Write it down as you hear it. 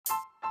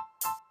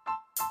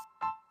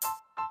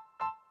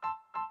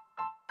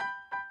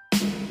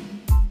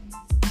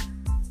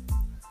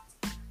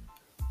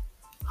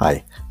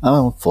Hi, I'm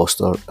Alan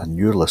Foster, and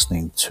you're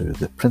listening to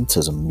the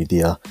Printism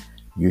Media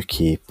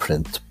UK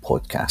Print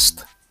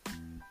Podcast.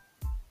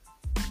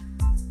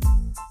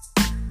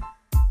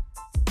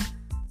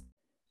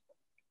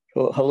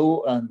 Well,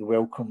 hello and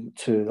welcome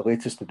to the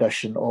latest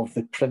edition of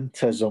the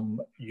Printism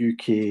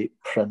UK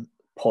Print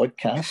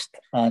Podcast.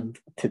 And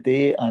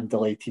today I'm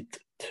delighted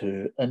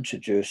to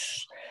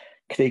introduce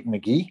Craig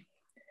McGee.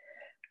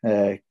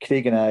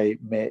 Craig and I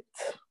met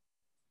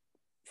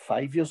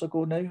 5 years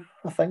ago now,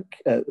 I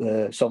think, at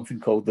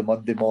something called the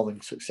Monday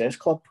Morning Success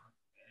Club,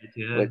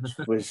 yeah.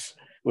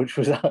 which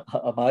was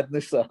a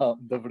madness that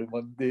happened every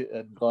Monday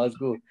in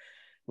Glasgow,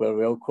 where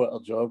we all quit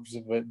our jobs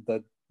and went and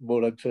did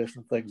more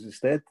interesting things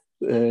instead.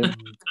 And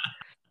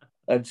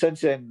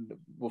since then,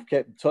 we've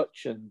kept in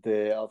touch, and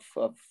I've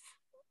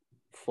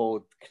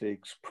followed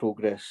Craig's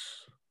progress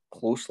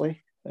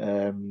closely,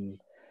 and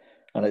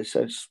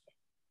it's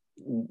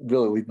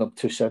really leading up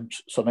to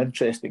some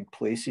interesting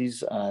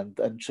places and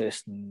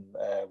interesting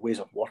ways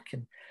of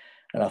working.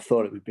 And I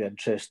thought it would be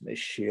interesting to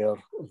share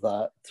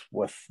that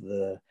with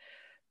the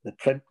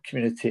print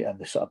community and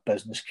the sort of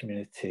business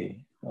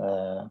community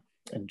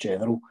in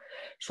general.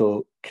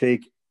 So,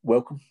 Craig,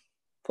 welcome,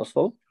 first of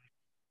all.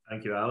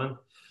 Thank you, Alan.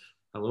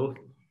 Hello.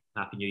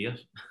 Happy New Year.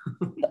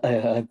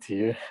 And to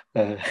you.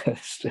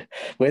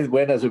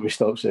 When is it we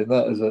stop saying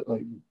that? Is it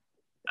like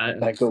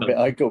I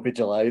got to be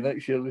July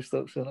next year we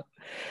stop saying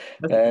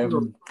it?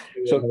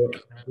 So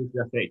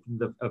the effect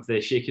of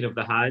the shaking of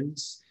the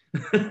hands.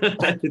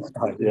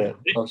 Yeah,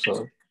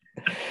 absolutely.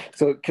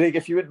 So, Craig,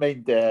 if you wouldn't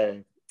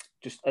mind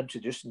just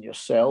introducing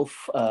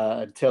yourself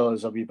and tell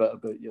us a wee bit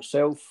about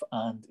yourself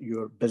and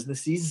your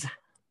businesses,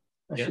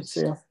 I should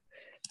say.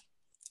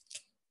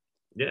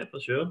 Yeah, for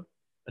sure.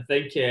 I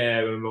think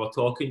when we were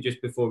talking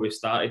just before we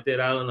started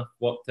there, Alan, I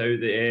worked out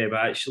that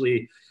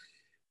actually,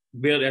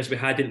 whereas we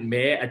hadn't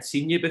met, I'd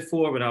seen you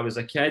before when I was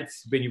a kid,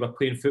 when you were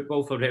playing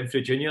football for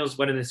Renfrew Juniors,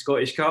 winning the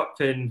Scottish Cup.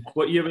 And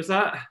what year was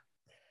that?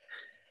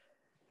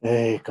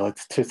 Hey, God,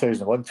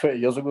 2001, 20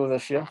 years ago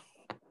this year.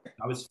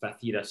 I was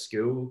fifth year at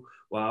school.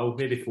 Wow,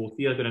 maybe fourth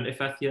year going into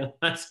fifth year.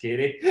 That's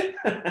scary.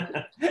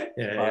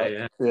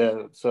 Yeah.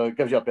 So it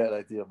gives you a better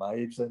idea of my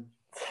age then.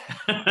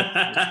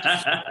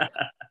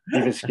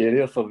 Even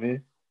scarier for me.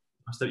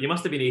 You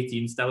must have been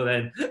 18 still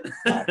then.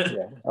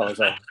 Yeah,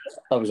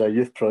 I was a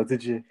youth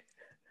prodigy.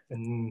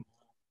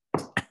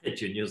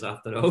 Juniors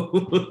after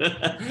all.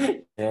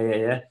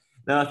 Yeah.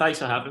 No, thanks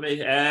for having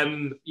me.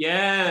 I'm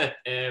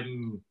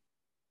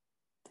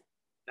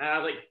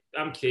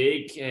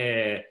Craig.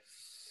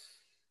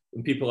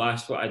 When people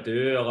ask what I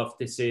do, I love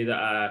to say that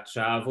I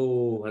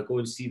travel, I go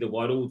and see the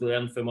world,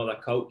 learn from other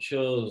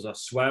cultures, I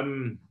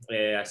swim,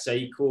 I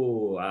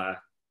cycle, I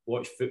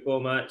watch football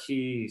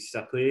matches,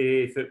 I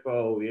play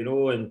football,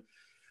 and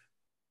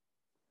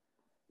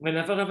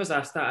whenever I was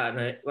asked that at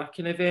a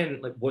networking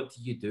event, like, what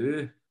do you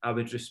do? I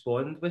would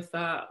respond with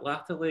that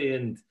latterly,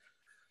 and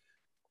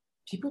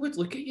people would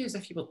look at you as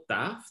if you were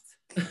daft.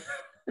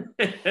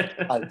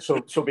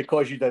 So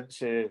because you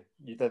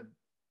didn't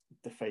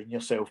define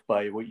yourself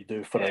by what you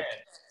do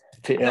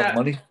to earn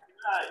money.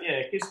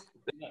 Yeah, because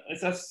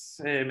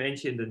as I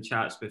mentioned in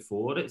chats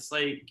before, it's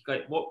like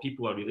what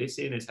people are really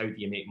saying is, how do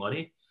you make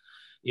money?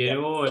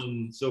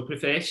 And so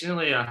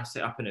professionally, I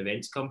set up an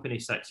events company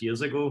 6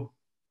 years ago,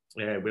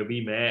 where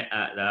we met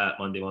at that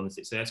Monday Morning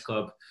Success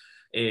Club.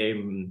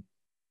 And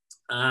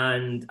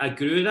I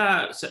grew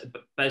that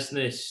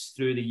business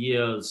through the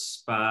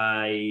years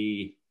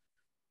by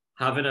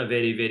having a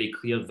very, very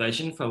clear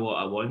vision for what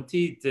I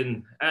wanted.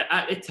 And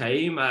at the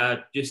time,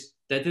 I just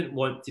didn't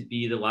want to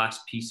be the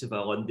last piece of a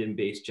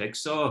London-based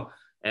jigsaw.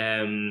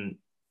 When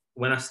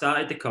I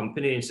started the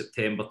company in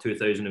September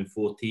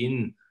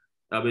 2014,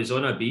 I was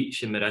on a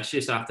beach in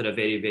Mauritius after a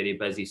very, very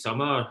busy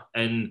summer.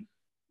 And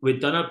we'd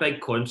done a big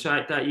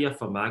contract that year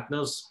for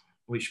Magners,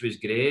 which was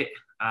great.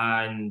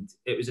 And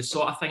it was the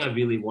sort of thing I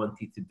really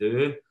wanted to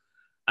do.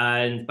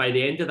 And by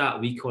the end of that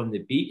week on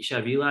the beach, I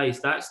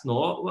realised that's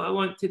not what I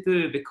want to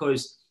do,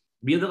 because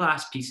we're the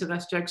last piece of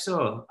this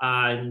jigsaw.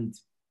 And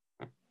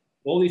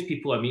all these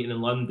people are meeting in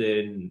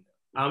London.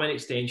 I'm an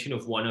extension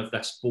of one of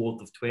this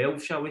board of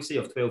 12, shall we say,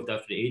 of 12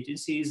 different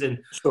agencies.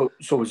 And so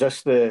was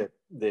this the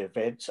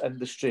events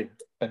industry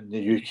in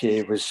the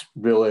UK was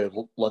really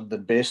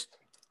London based?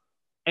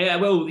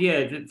 Well,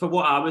 yeah, for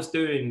what I was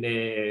doing,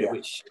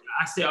 which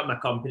I set up my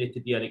company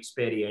to be an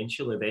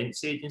experiential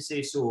events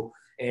agency. So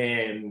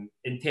in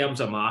terms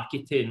of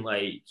marketing,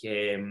 I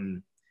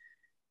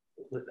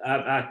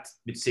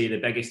would say the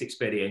biggest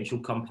experiential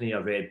company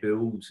are Red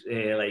Bull,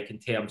 in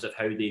terms of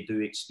how they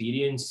do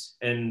experience.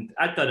 And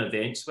I'd done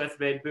events with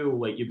Red Bull,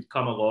 like you would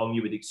come along,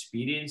 you would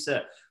experience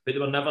it, but they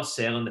were never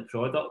selling the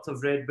product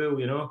of Red Bull,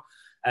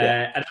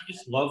 And I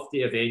just loved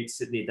the events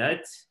that they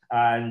did,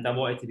 and I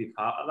wanted to be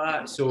part of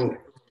that. So,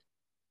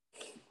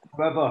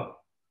 however,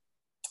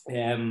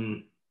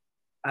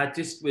 I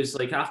just was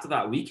like, after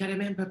that week, I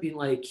remember being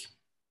like,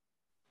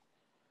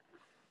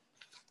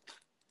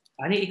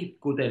 I need to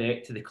go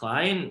direct to the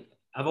client.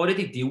 I've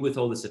already deal with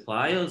all the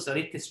suppliers. I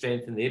need to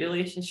strengthen their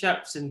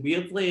relationships. And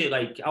weirdly,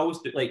 like I always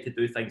like to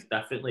do things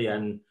differently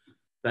in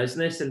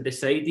business, and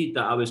decided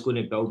that I was going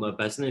to build my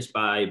business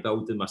by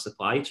building my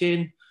supply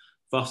chain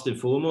first and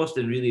foremost,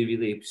 and really,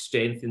 really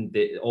strengthened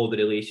all the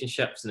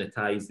relationships and the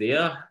ties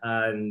there,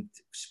 and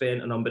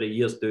spent a number of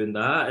years doing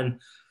that. And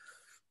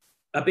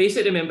I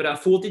basically remember I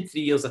afforded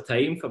 3 years of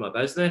time for my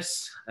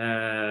business.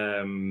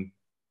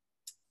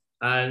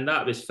 And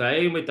that was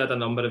fine. We did a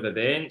number of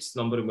events,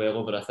 numbering well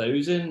over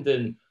 1,000,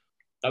 and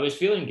I was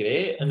feeling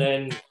great. And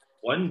then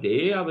one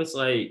day I was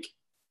like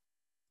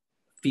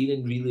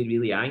feeling really,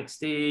 really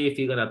angsty,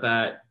 feeling a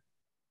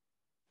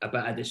bit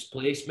of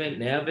displacement,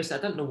 nervous. I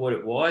didn't know what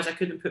it was. I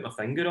couldn't put my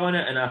finger on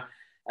it. And I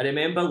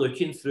remember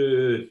looking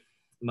through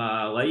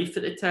my life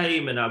at the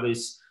time, and I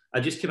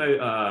just came out of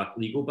a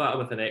legal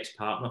battle with an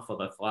ex-partner for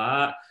the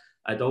flat.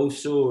 I'd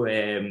also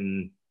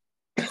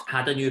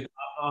had a new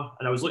partner,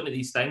 and I was looking at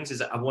these things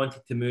as I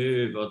wanted to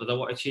move, or did I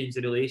want to change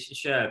the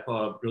relationship,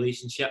 or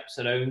relationships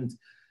around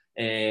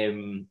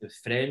with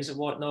friends and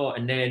whatnot.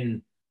 And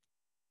then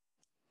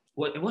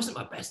it wasn't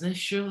my business,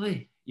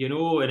 surely, you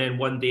know. And then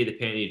one day the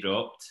penny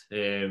dropped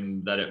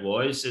that it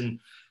was. And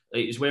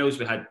like, as well as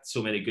we had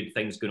so many good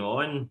things going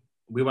on,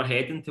 we were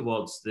heading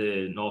towards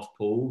the North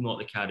Pole, not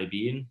the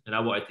Caribbean. And I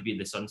wanted to be in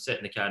the sunset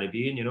in the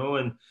Caribbean, you know.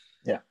 And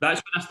yeah,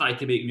 that's when I started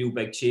to make real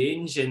big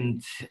change.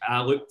 And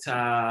I looked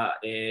at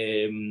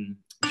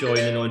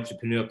joining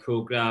entrepreneur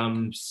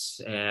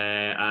programs.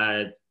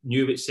 I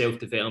knew what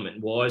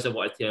self-development was. I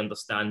wanted to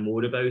understand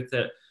more about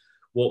it.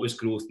 What was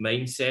growth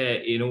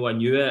mindset? You know, I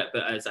knew it,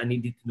 but as I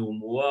needed to know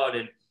more.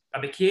 And I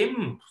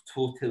became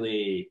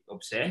totally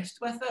obsessed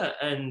with it.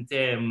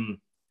 And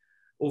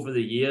over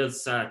the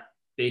years, I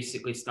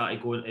basically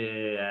started going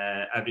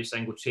to every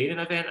single training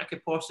event I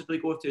could possibly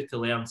go to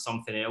learn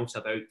something else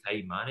about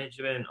time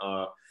management,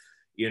 or,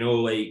 you know,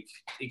 like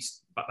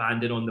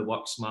expanding on the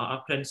work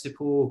smarter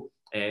principle.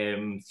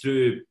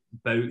 Through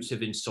bouts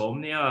of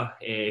insomnia,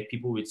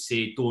 people would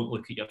say, don't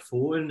look at your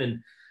phone.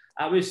 And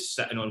I was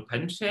sitting on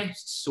Pinterest,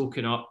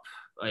 soaking up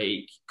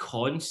like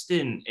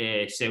constant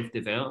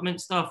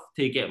self-development stuff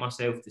to get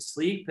myself to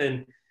sleep.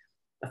 And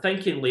I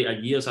think in later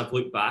years, I've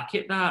looked back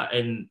at that,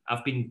 and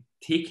I've been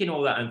taking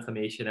all that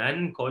information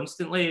in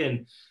constantly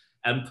and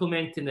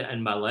implementing it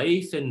in my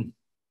life. And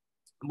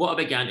what I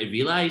began to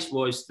realize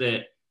was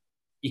that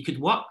you could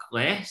work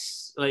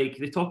less. Like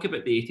they talk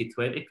about the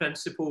 80-20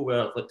 principle,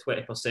 where like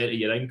 20% of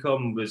your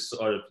income was,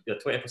 or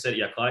 20% of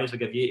your clients will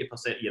give you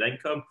 80% of your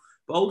income.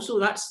 But also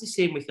that's the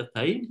same with your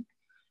time,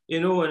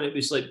 you know. And it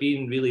was like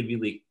being really,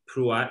 really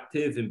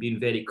proactive and being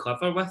very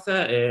clever with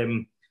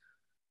it.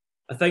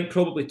 I think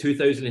probably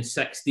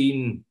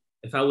 2016,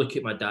 if I look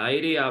at my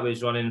diary, I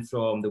was running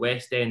from the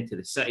West End to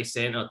the city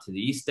centre to the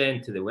East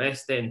End to the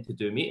West End to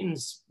do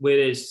meetings.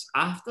 Whereas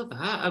after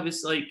that, I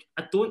was like,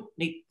 I don't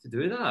need to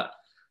do that.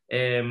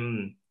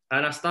 And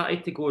I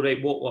started to go,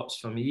 right, what works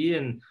for me?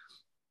 And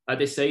I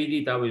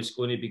decided I was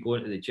going to be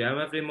going to the gym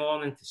every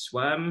morning to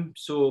swim.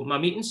 So my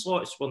meeting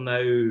slots were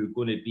now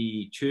going to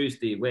be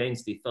Tuesday,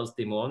 Wednesday,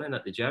 Thursday morning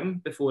at the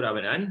gym before I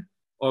went in,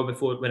 or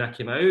before when I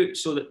came out.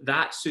 So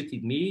that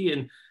suited me.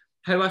 And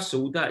how I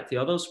sold that to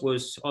others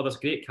was, oh, there's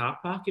great car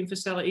parking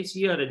facilities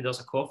here, and there's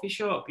a coffee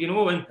shop, you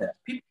know, and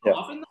people are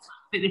loving that.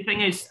 But the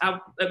thing is, I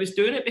was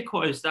doing it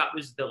because that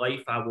was the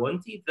life I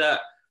wanted, that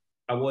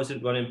I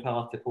wasn't running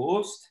pillar to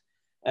post.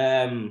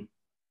 And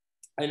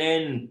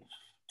then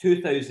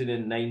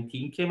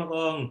 2019 came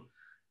along.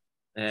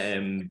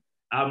 I'm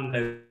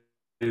now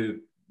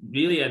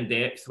really in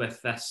depth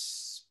with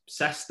this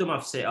system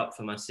I've set up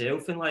for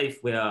myself in life,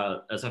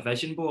 where there's a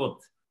vision board.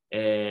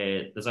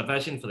 There's a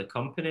vision for the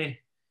company.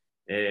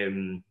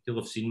 You'll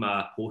have seen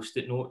my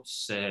post-it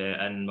notes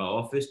in my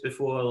office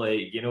before,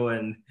 like, you know,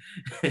 and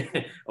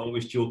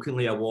always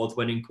jokingly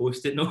award-winning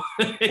post-it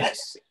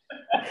notes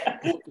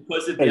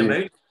because of the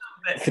amount.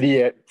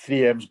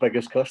 3M's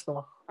biggest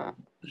customer.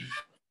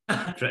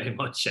 Pretty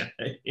much.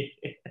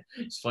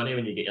 It's funny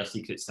when you get your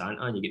Secret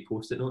Santa and you get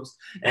post-it notes.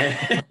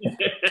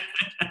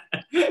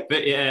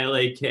 But yeah,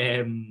 like,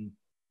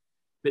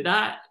 but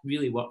that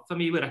really worked for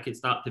me, where I could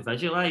start to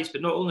visualize.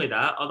 But not only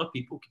that, other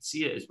people could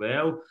see it as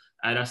well.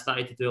 And I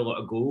started to do a lot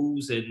of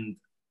goals. And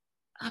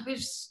I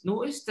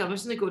noticed I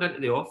wasn't going into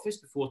the office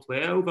before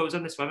 12. I was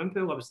in the swimming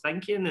pool. I was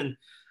thinking, and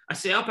I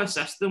set up a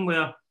system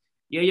where,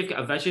 yeah, you've got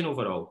a vision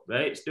overall,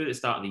 right? It's due at the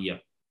start of the year.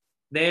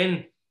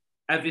 Then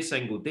every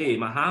single day,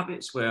 my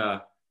habits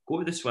were go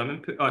to the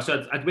swimming pool.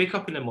 So I'd wake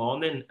up in the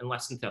morning and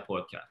listen to a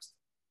podcast.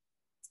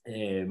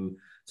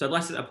 So I'd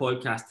listen to a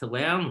podcast to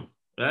learn,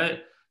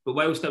 right? But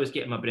whilst I was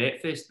getting my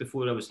breakfast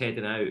before I was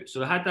heading out.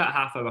 So I had that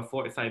half hour,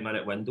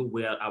 45-minute window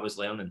where I was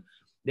learning.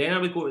 Then I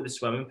would go to the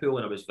swimming pool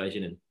and I was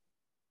visioning.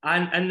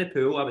 And in the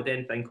pool, I would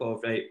then think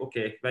of, right,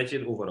 okay,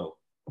 vision overall.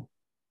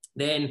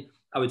 Then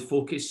I would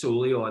focus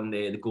solely on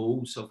the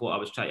goals of what I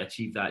was trying to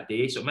achieve that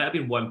day. So it might have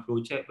been one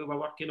project we were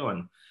working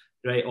on,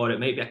 right? Or it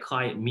might be a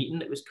client meeting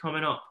that was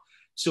coming up.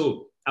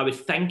 So I would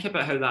think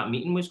about how that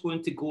meeting was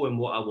going to go and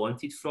what I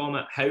wanted from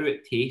it, how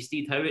it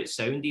tasted, how it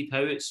sounded, how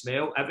it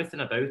smelled,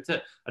 everything about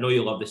it. I know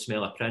you love the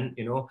smell of print,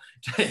 you know.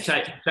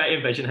 try to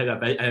envision how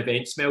an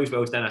event smells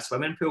whilst in a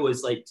swimming pool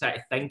is like trying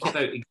to think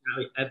about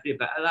exactly every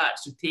bit of that.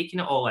 So taking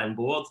it all on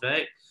board,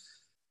 right?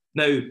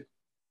 Now,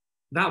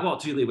 that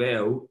worked really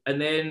well. And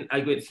then I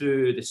went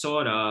through the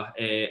sauna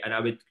and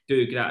I would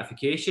do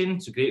gratification.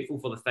 So grateful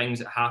for the things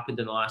that happened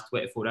in the last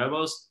 24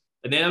 hours.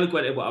 And then I would go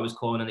into what I was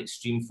calling an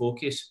extreme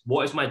focus.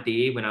 What is my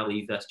day when I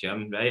leave this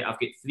gym, right? I've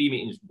got 3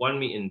 meetings, 1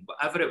 meeting,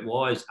 whatever it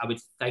was, I would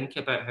think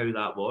about how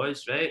that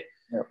was, right?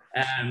 Yep.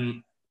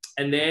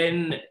 And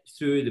then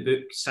through the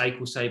book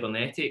Psycho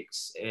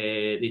Cybernetics,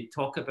 they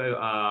talk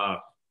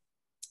about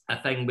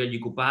a thing where you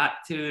go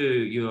back to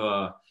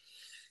your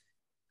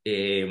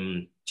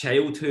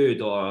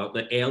childhood or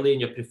like early in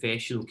your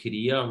professional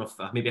career, or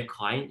maybe a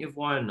client you've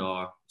won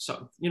or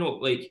something, you know,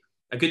 like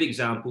a good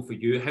example for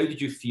you. How did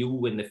you feel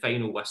when the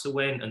final whistle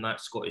went in that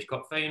Scottish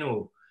Cup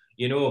final?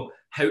 You know,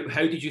 how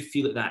did you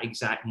feel at that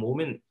exact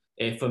moment?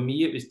 For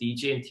me, it was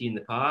DJing T in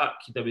the Park.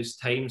 There was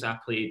times I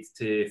played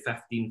to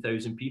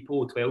 15,000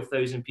 people,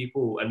 12,000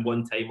 people, and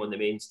one time on the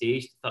main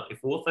stage to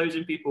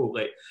 34,000 people.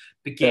 Like,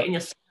 but getting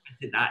yourself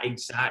into that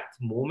exact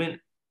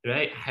moment,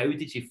 right? How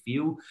did you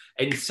feel?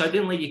 And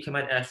suddenly you come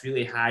into this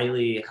really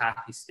highly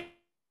happy state,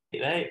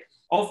 right?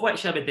 Of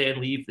which I would then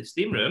leave the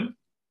steam room,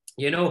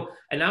 you know,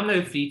 and I'm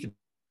now free to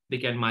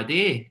begin my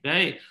day,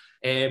 right?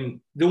 The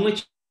only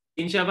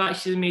change I've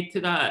actually made to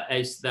that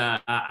is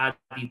that I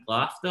added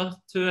laughter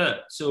to it.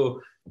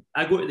 So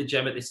I go to the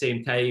gym at the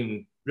same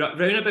time,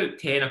 round about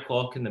 10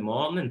 o'clock in the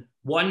morning.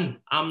 1,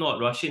 I'm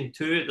not rushing.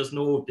 2, there's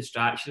no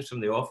distractions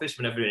from the office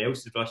when everyone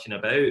else is rushing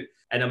about,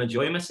 and I'm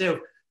enjoying myself.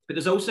 But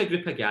there's also a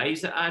group of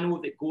guys that I know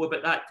that go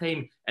about that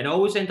time, and I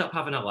always end up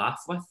having a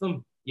laugh with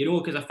them, you know,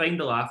 because I find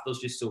the laughter's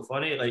just so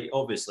funny, like,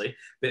 obviously,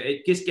 but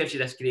it just gives you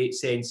this great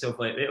sense of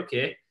like, right,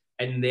 okay.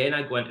 And then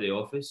I go into the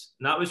office,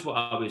 and that was what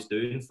I was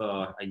doing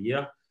for a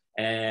year.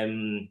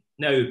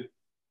 Now,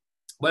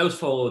 whilst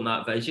following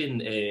that vision,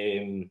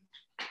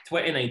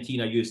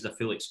 2019, I used a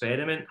full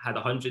experiment, had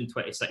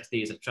 126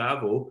 days of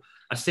travel.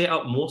 I set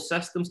up more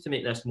systems to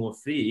make this more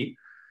free.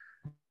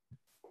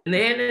 And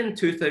then in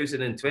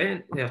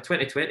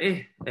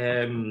 2020,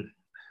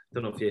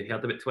 don't know if you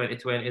heard about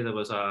 2020, there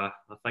was a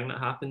thing that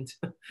happened.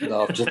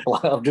 No,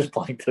 I'm just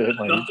blanked out.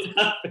 Nothing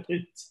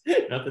happened.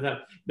 Nothing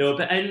happened. No,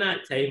 but in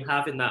that time,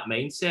 having that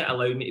mindset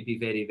allowed me to be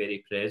very,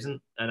 very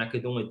present, and I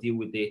could only deal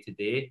with day to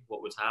day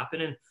what was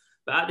happening.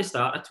 But at the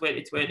start of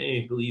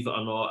 2020, believe it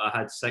or not, I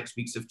had 6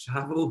 weeks of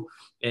travel.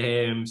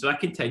 So I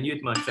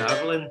continued my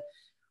traveling,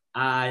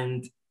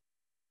 and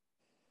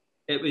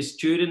it was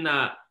during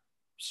that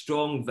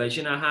strong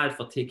vision I had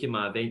for taking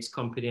my events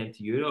company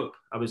into Europe.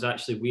 I was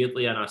actually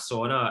weirdly in a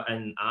sauna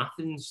in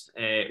Athens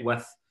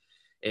with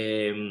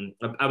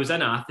I was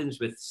in Athens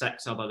with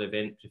 6 other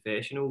event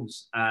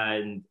professionals,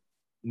 and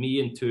me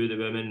and 2 of the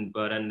women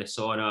were in the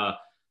sauna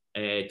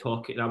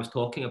talking. I was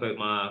talking about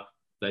my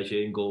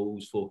vision,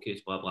 goals,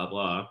 focus, blah blah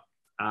blah.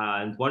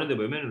 And one of the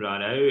women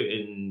ran out,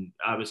 and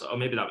I was, or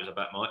maybe that was a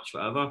bit much,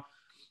 whatever.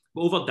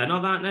 But over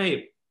dinner that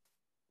night,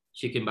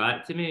 she came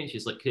back to me and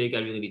she's like, Craig, I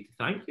really need to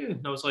thank you.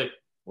 And I was like,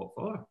 what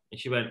for? And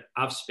she went,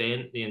 I've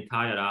spent the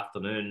entire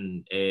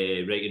afternoon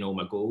writing all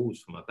my goals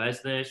for my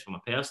business, for my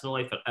personal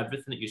life, for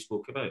everything that you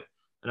spoke about.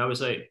 And I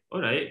was like,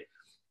 all right.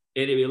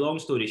 Anyway, long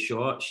story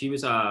short, she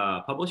was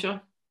a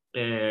publisher,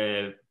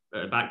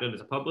 background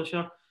as a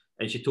publisher,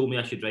 and she told me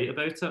I should write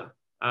about it.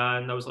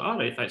 And I was like, all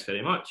right, thanks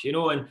very much. You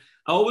know, and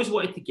I always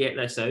wanted to get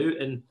this out.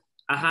 And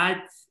I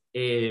had,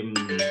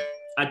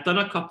 I'd done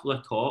a couple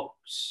of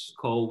talks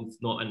called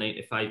Not a 9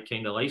 to 5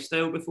 Kind of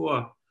Lifestyle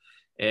before.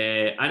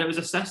 And it was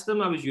a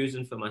system I was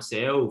using for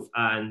myself,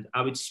 and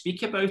I would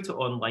speak about it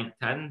on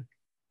LinkedIn.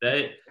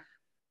 Right?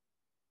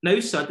 Now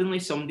suddenly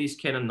somebody's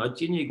kind of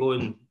nudging you,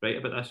 going, write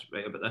about this,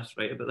 write about this,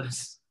 write about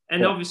this.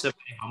 And obviously I'm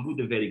very humbled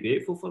and very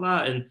grateful for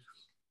that. And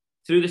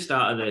through the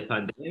start of the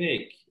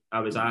pandemic, I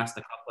was asked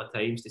a couple of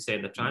times to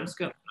send a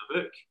transcript of a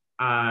book,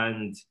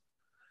 and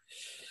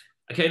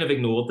I kind of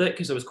ignored it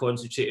because I was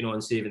concentrating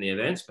on saving the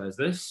events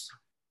business.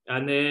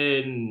 And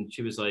then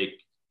she was like,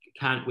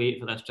 can't wait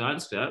for this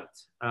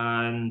transcript.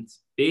 And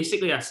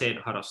basically I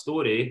sent her a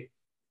story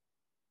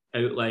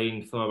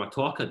outline for my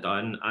talk I'd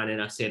done, and then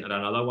I sent her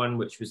another one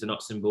which was the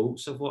nuts and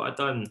bolts of what I'd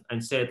done,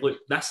 and said, look,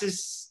 this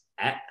is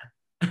it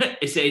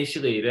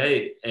essentially,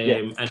 right?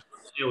 And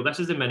you know, this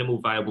is the minimal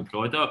viable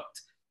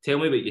product, tell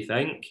me what you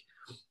think.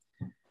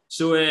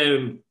 So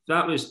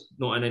that was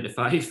Not a 9 to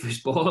 5 was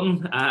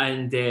born,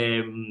 and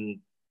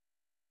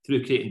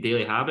through creating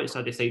daily habits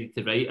I decided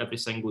to write every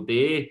single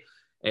day,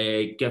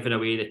 giving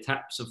away the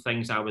tips of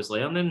things I was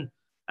learning.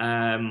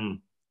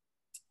 And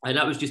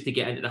that was just to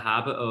get into the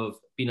habit of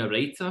being a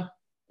writer,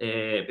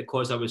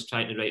 because I was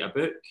trying to write a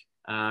book.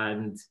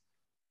 And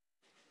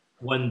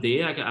one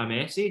day I got a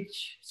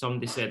message.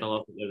 Somebody said, I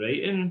love what you're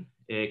writing.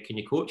 Can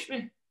you coach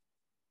me?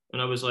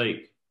 And I was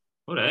like,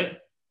 all right.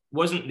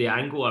 Wasn't the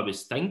angle I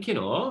was thinking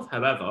of,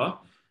 however.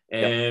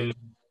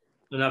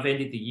 And I've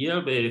ended the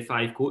year with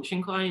 5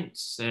 coaching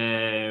clients,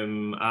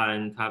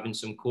 and having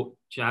some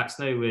chats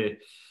now with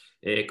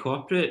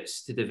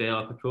corporates to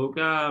develop a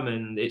program,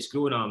 and it's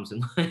grown arms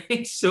and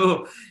legs.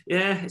 So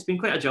yeah, it's been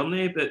quite a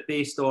journey, but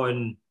based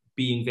on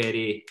being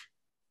very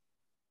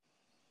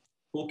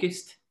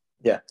focused.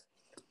 Yeah.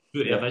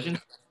 Through to a vision.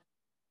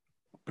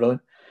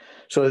 Brilliant.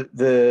 So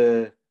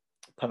the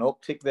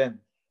Panoptic then,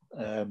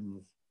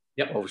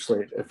 yep.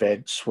 Obviously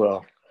events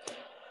were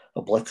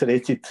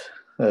obliterated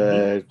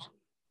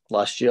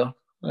last year.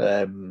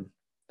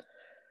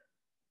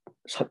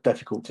 It's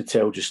difficult to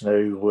tell just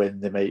now when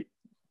they might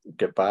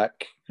get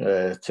back.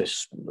 They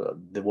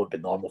won't be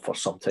normal for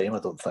some time, I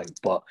don't think.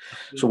 But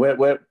so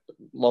where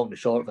long and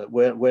short of it,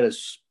 where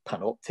is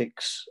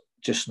Panoptics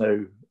just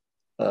now?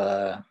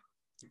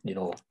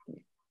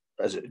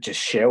 Is it just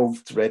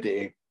shelved, ready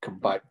to come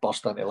back,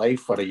 burst into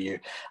life, or are you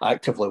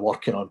actively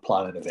working on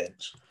planning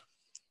events?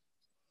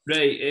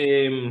 Right.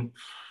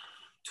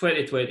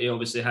 2020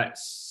 obviously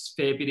hits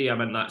February.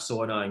 I'm in that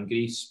sauna in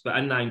Greece, but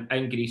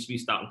in Greece we're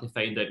starting to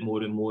find out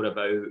more and more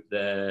about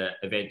the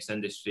events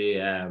industry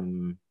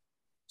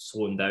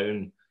slowing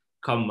down.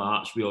 Come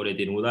March, we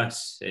already know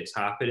this. It's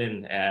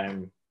happening.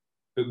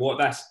 But what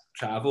this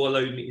travel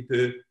allowed me to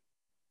do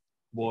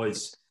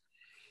was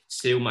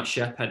sail my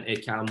ship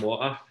into calm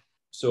water.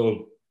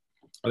 So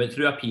I went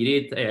through a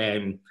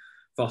period,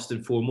 first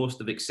and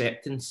foremost, of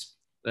acceptance.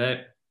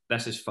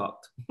 This is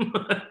fucked.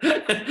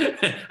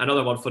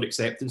 Another word for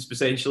acceptance,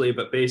 essentially,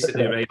 but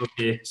basically, right,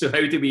 okay, so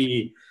how do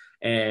we,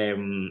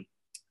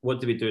 what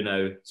do we do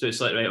now? So it's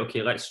like, right,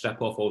 okay, let's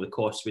strip off all the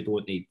costs we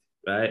don't need,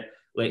 right?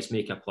 Let's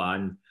make a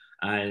plan.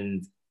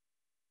 And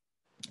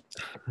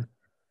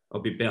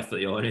I'll be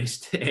perfectly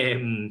honest,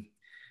 I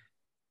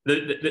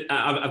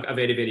have a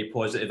very, very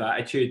positive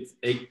attitude.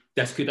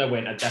 This could have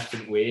went a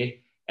different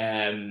way.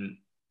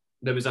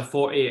 There was a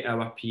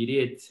 48-hour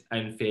period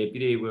in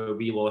February where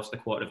we lost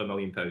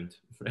 £250,000,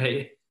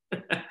 right?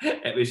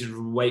 It was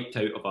wiped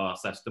out of our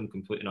system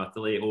completely and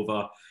utterly.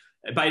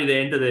 By the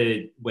end of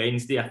the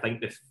Wednesday, I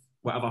think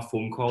whatever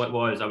phone call it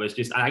was,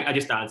 I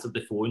just answered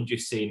the phone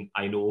just saying,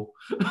 I know.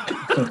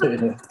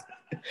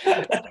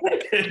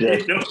 Yeah.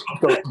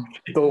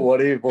 Don't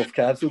worry, we've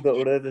cancelled it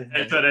already.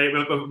 It's all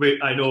right,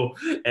 I know.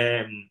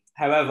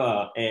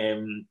 However,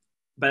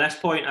 by this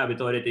point, I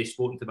had already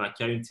spoken to my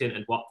accountant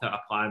and worked out a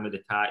plan with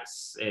the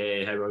tax,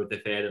 how I would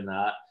defer in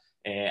that,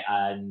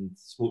 and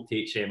spoke to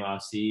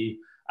HMRC.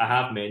 I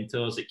have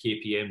mentors at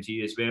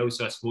KPMG as well,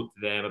 so I spoke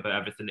to them about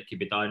everything that could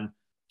be done,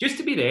 just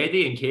to be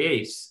ready in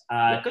case.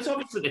 Because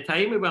obviously at the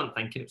time we weren't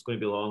thinking it was going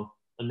to be long.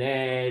 And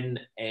then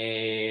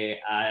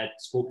I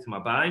spoke to my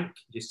bank,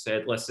 just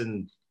said,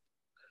 listen,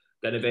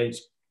 got an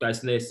events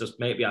business, there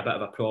might be a bit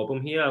of a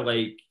problem here.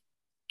 Like,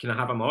 can I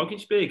have a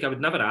mortgage break? I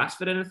would never ask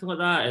for anything like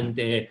that. And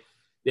they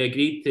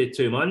agreed to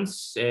 2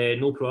 months,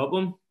 no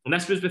problem. And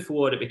this was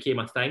before it became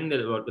a thing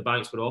that the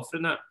banks were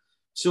offering it.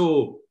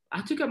 So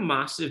I took a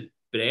massive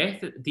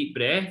deep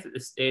breath at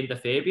the end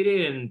of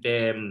February,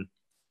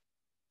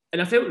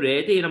 and I felt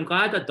ready, and I'm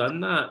glad I'd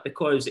done that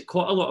because it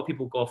caught a lot of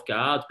people off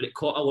guard, but it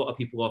caught a lot of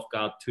people off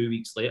guard 2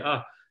 weeks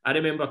later. I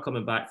remember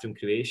coming back from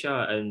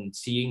Croatia and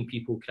seeing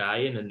people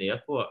crying in the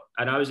airport,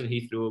 and I was in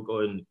Heathrow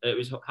going, it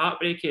was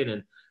heartbreaking,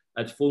 and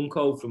I had phone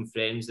call from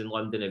friends in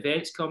London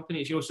events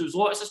companies, so there was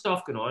lots of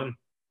stuff going on.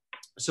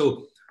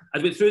 So I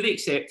went through the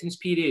acceptance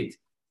period,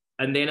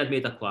 and then I'd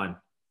made a plan,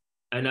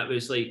 and it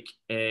was like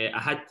I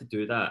had to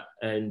do that.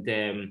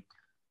 And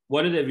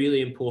one of the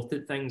really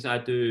important things I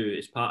do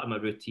as part of my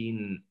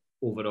routine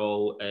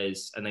overall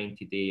is a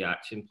 90-day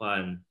action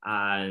plan,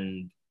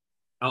 and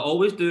I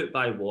always do it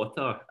by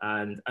water.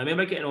 And I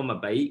remember getting on my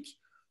bike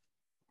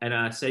and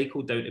I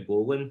cycled down to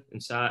Bowling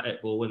and sat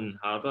at Bowling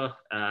Harbour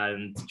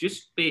and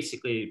just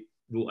basically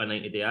wrote a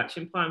 90-day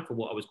action plan for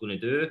what I was going to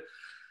do.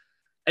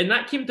 And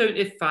that came down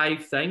to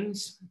 5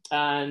 things,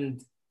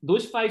 and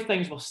those 5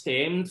 things were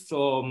stemmed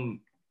from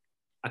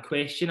a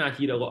question I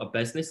hear a lot of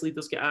business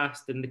leaders get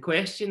asked, and the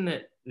question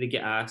that they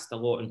get asked a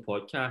lot in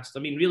podcasts, I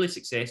mean, really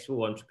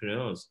successful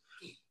entrepreneurs,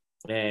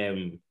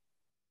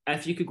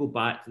 if you could go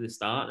back to the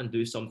start and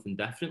do something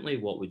differently,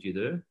 what would you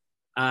do?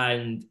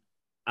 And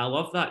I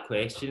love that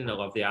question, and I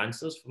love the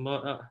answers from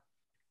that.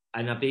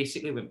 And I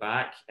basically went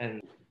back,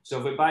 and so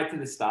I went back to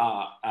the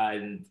start,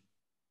 and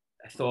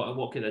I thought,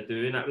 what could I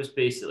do? And that was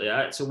basically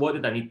it. So what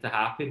did I need to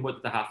happen?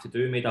 What did I have to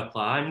do? Made a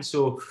plan.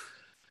 So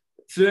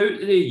throughout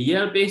the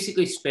year,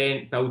 basically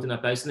spent building a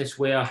business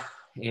where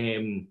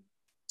I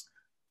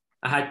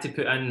had to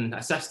put in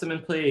a system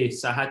in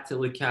place. I had to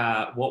look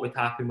at what would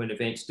happen when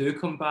events do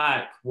come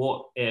back.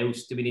 What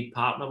else do we need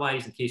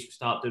partner-wise in case we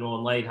start doing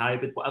online,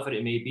 hybrid, whatever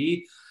it may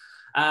be.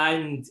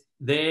 And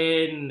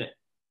then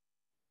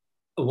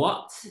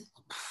worked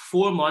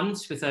 4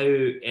 months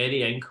without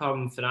any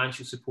income,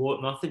 financial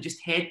support, nothing.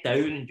 Just head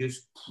down and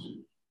just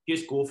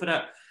go for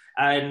it.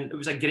 And it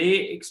was a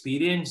great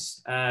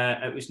experience.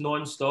 It was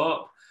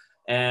non-stop.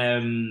 But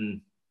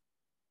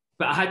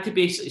I had to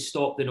basically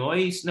stop the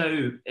noise.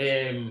 Now,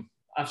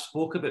 I've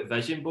spoke about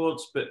vision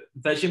boards, but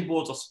vision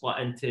boards are split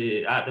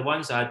into, the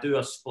ones I do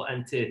are split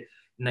into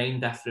 9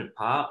 different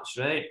parts,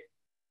 right?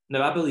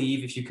 Now, I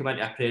believe if you come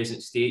into a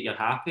present state, you're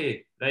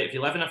happy, right? If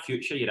you live in a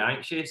future, you're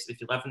anxious.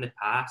 If you live in the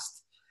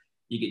past,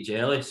 you get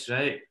jealous,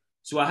 right?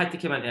 So I had to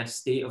come into a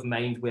state of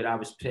mind where I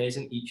was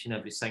present each and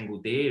every single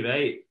day,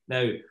 right?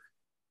 Now,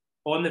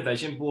 on the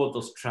vision board,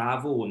 there's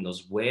travel and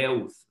there's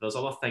wealth. There's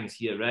other things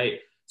here, right?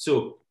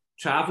 So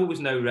travel was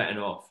now written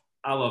off.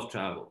 I love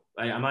travel.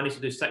 Right? I managed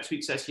to do 6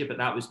 weeks this year, but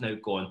that was now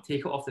gone.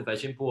 Take it off the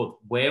vision board.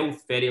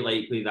 Wealth, very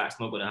likely that's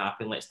not going to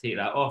happen. Let's take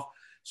that off.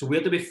 So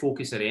where do we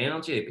focus our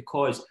energy?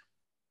 Because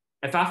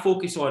if I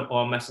focus on, oh,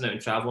 I'm missing out on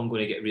travel, I'm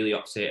going to get really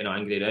upset and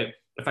angry, right?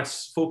 If I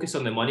focus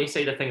on the money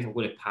side of things, I'm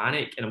going to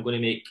panic and I'm going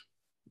to make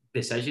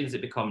decisions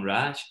that become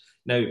rash.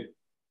 Now,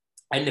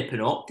 in the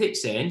panoptic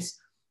sense,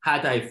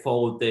 had I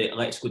followed the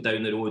let's go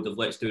down the road of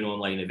let's do an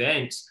online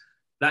events,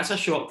 that's a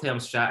short-term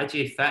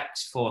strategy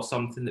fix for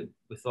something that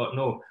we thought,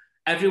 no,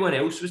 everyone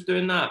else was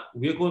doing that.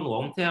 We're going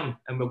long-term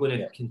and we're going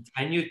to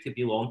continue to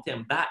be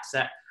long-term. That's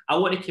it. I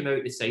want to come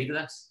out the side of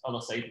this,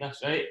 other side of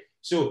this, right?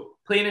 So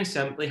plain and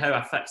simply, how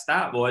I fixed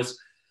that was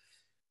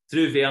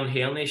through Vern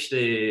Harnish,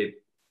 the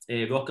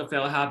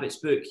Rockefeller Habits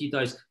book.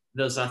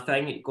 There's a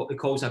thing he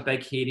calls a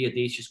big, hairy,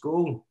 audacious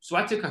goal. So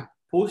I took a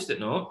post-it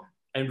note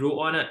and wrote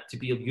on it to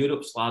be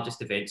Europe's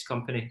largest events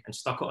company and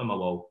stuck it on my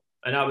wall.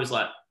 And I was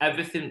like,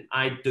 everything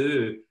I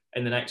do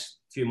in the next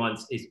few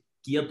months is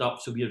geared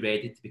up so we're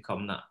ready to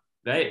become that,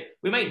 right?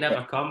 We might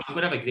never come. I'm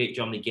going to have a great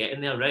journey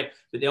getting there, right?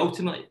 But the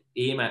ultimate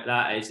aim at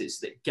that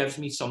is it gives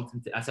me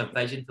something as a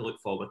vision to look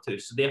forward to.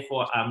 So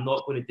therefore, I'm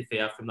not going to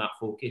defer from that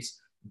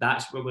focus.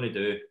 That's what we're going to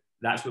do.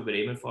 That's what we're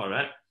aiming for,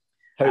 right?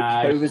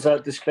 How was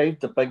that described?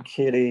 The big,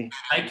 hairy,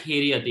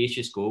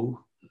 audacious goal.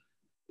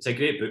 It's a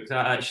great book,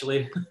 that,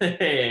 actually.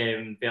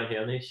 Vern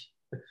Harnish.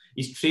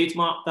 He's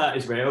trademarked that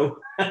as well.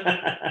 But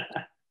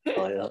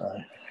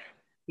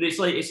it's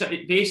like,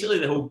 basically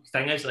the whole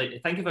thing is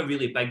like, think of a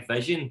really big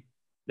vision,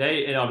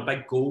 right? Or a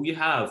big goal you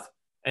have,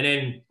 and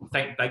then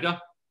think bigger.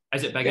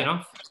 Is it big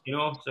enough? You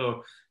know?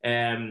 So,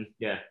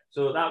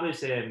 So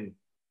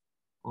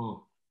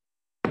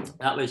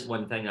that was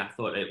one thing I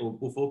thought, right,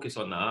 we'll focus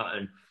on that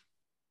and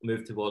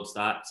move towards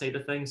that side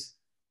of things,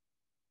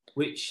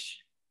 which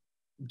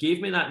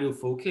gave me that real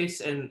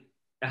focus, and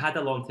I had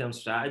a long-term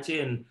strategy.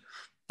 And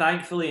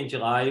thankfully in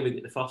July we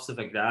got the first of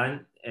a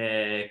grant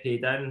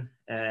paid in.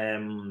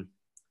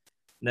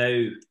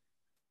 Now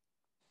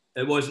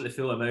it wasn't the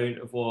full amount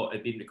of what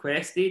had been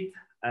requested,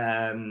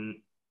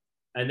 and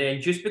then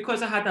just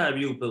because I had a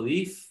real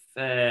belief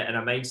and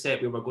a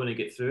mindset we were going to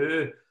get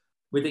through,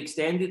 we'd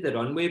extended the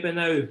runway by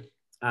now,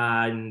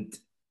 and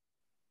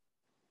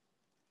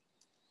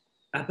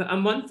about a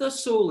month or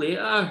so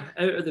later, out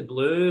of the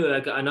blue, I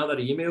got another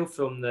email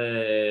from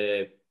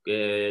the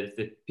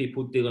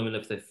people dealing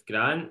with the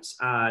grants,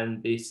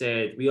 and they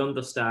said, we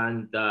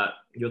understand that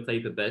your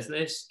type of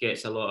business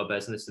gets a lot of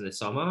business in the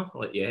summer. I'm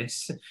like,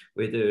 yes,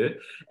 we do.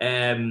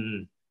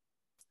 Do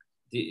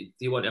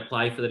you want to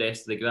apply for the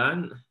rest of the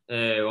grant?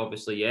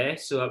 Obviously,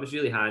 yes. So that was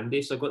really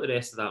handy. So I got the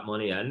rest of that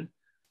money in.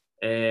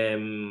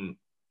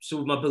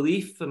 So my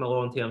belief in my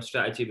long-term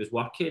strategy was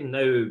working.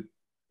 Now,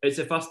 it's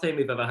the first time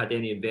we've ever had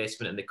any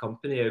investment in the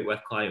company out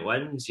with Client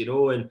Wins, you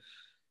know, and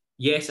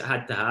yes, it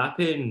had to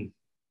happen.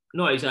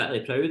 Not exactly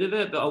proud of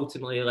it, but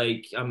ultimately,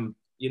 like,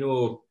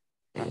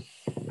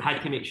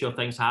 had to make sure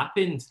things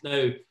happened.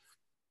 Now,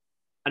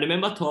 I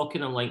remember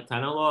talking on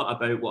LinkedIn a lot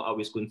about what I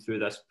was going through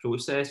this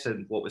process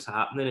and what was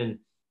happening. And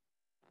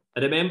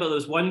I remember there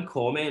was one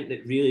comment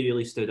that really,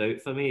 really stood out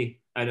for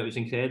me, and it was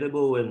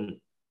incredible. And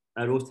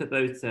I wrote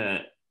about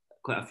it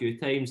quite a few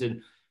times.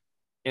 And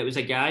it was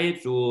a guy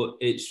who wrote,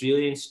 it's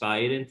really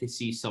inspiring to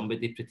see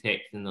somebody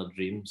protecting their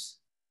dreams.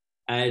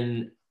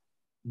 And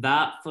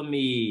that, for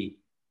me,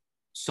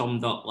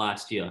 summed up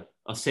last year,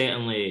 or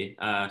certainly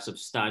a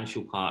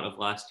substantial part of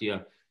last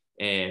year.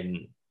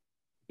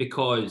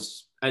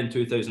 Because in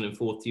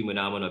 2014, when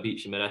I'm on a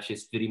beach in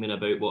Mauritius dreaming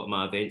about what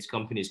my events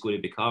company is going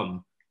to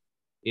become,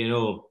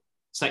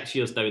 6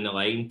 years down the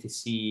line, to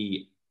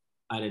see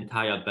an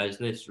entire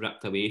business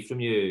ripped away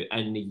from you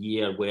in the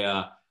year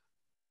where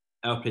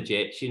our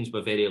projections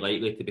were very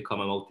likely to become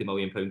a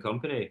multi-million-pound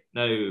company.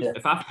 Now,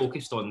 if I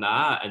focused on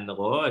that and the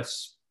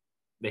loss,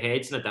 the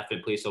head's in a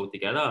different place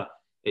altogether.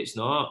 It's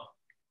not.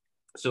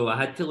 So I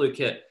had to look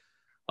at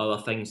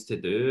other things to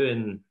do,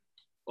 and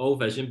all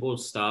vision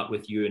boards start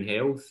with you and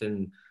health.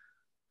 And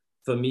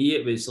for me,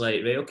 it was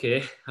like, right,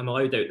 okay, I'm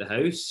allowed out the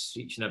house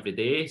each and every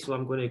day, so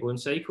I'm going to go and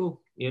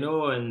cycle,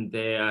 and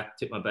I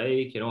took my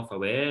bike and off I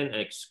went and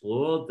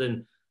explored,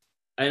 and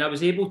I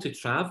was able to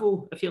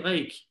travel, if you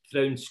like,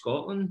 around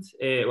Scotland,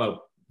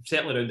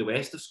 certainly around the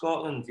west of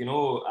Scotland,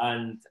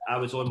 and I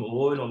was on my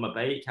own, on my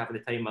bike, having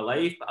the time of my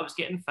life, but I was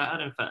getting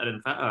fitter and fitter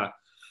and fitter,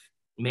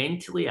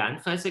 mentally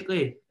and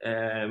physically.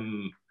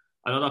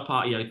 Another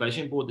part of your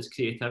vision board is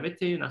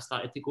creativity, and I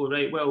started to go,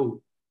 right,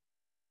 well,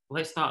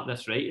 let's start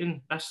this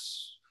writing.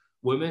 This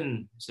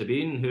woman,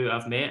 Sabine, who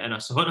I've met and I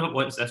saw her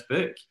wants this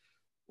book.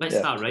 Let's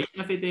start writing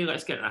every day.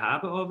 Let's get in the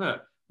habit of it.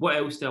 What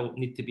else do I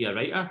need to be a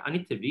writer? I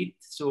need to read.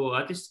 So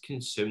I just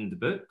consumed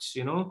books,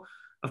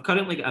 I've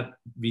currently got a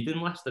reading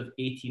list of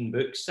 18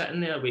 books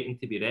sitting there waiting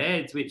to be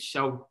read, which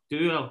I'll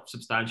do a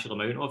substantial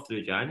amount of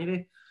through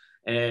January.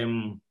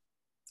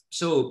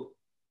 So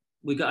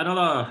we got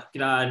another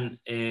grand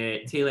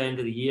tail end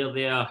of the year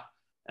there.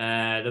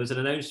 There was an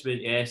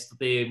announcement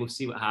yesterday. We'll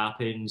see what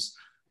happens.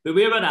 But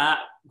where we're at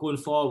going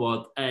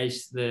forward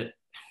is that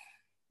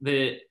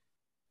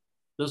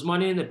there's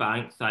money in the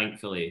bank,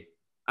 thankfully.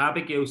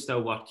 Abigail's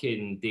still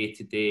working day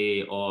to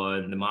day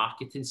on the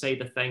marketing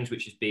side of things,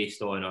 which is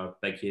based on our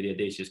big area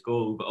audacious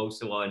goal, but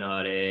also on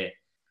our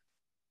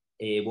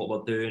what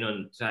we're doing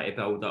on trying to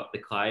build up the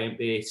client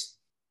base.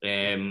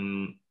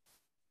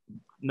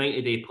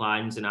 90-day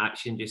plans in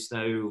action just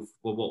now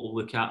for what we'll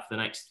look at for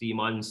the next 3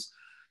 months.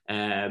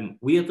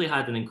 Weirdly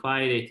had an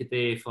inquiry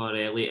today for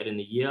later in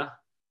the year,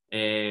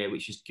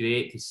 which is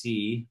great to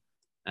see.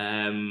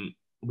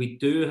 We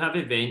do have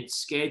events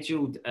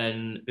scheduled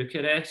in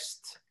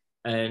Bucharest,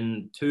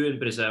 and 2 in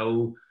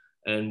Brazil,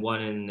 and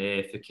 1 in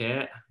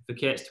Phuket.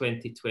 Phuket's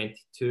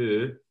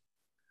 2022,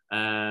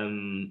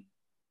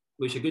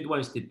 which are good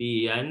ones to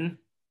be in.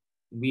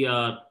 We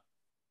are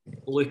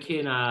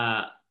looking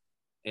at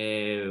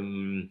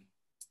there's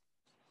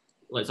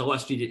a lot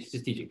of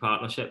strategic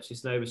partnerships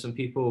just now with some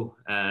people.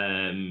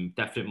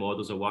 Different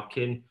models are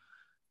working.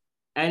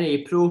 In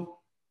April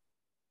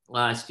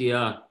last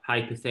year,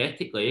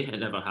 hypothetically, it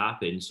never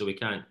happened, so we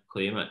can't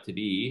claim it to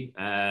be.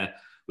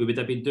 We would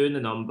have been doing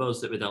the numbers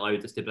that would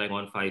allowed us to bring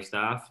on 5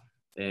 staff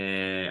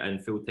in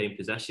full-time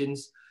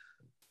positions.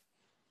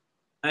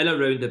 In a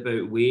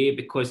roundabout way,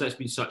 because that's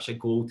been such a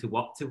goal to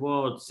work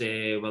towards,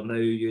 we're now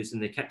using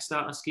the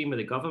Kickstarter scheme with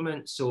the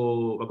government.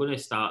 So we're going to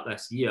start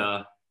this year,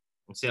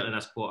 and certainly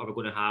this quarter, we're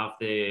going to have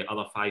the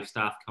other 5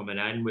 staff coming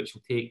in, which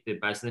will take the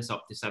business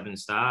up to 7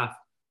 staff.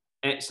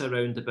 It's a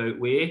roundabout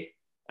way.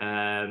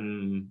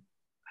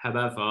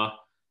 However,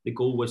 the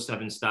goal was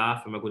 7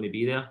 staff, and we're going to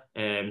be there.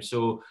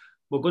 So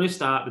we're going to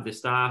start with the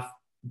staff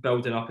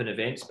building up an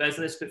events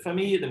business. But for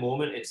me at the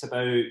moment, it's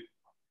about,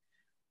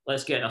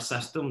 let's get our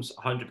systems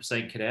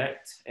 100%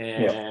 correct.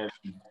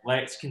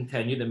 Let's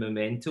continue the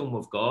momentum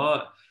we've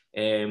got.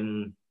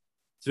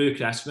 Through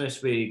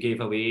Christmas, we gave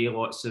away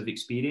lots of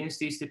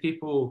experiences to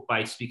people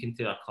by speaking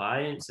to our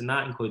clients, and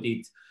that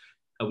included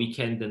a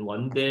weekend in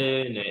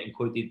London, it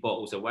included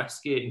bottles of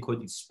whiskey, it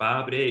included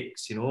spa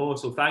breaks, you know.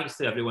 So thanks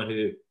to everyone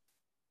who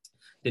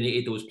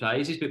donated those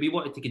prizes, but we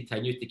wanted to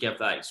continue to give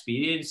that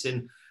experience,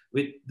 and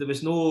there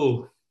was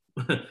no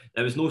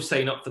there was no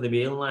sign up for the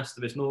mailing list.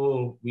 There was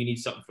no, we need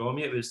something from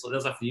you. It was,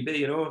 there's a freebie,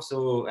 you know.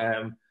 So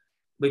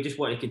we just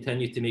want to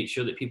continue to make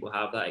sure that people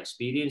have that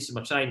experience, and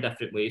we're trying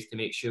different ways to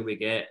make sure we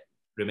get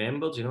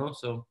remembered, you know.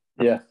 So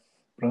yeah,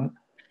 brilliant.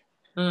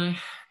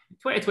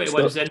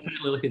 2021 is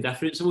infinitely looking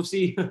different, so we'll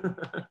see.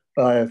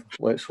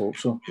 Let's hope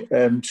so.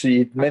 So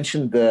you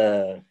mentioned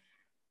the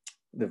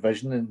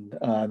visioning,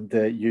 and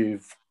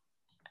you've,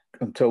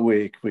 until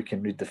we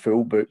can read the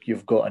full book,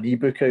 you've got an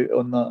ebook out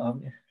on that,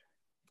 haven't you?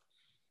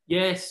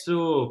 Yes,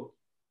 so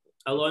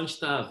I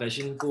launched a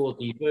vision board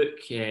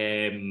ebook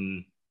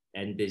in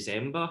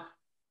December,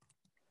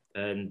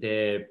 and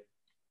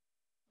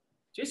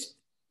just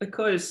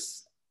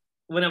because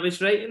when I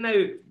was writing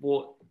out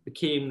what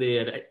became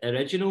the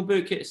original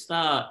book at the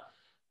start,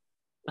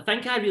 I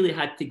think I really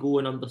had to go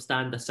and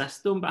understand the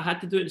system, but I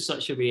had to do it in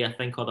such a way I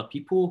think other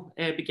people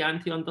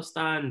began to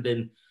understand.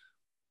 And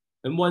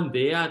one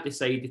day I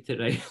decided to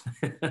write,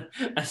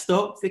 I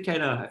stopped the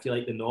kind of, if you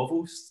like, the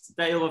novel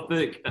style of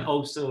book, but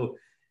also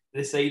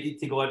decided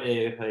to go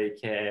into like,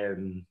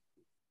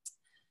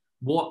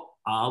 what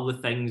are the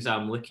things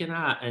I'm looking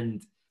at?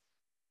 And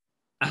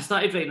I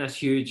started writing this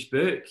huge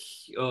book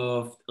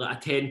of like a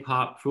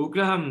 10-part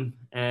program,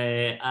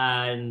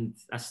 and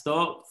I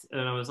stopped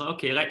and I was like,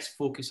 okay, let's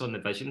focus on the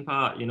vision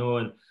part, you know.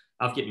 And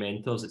I've got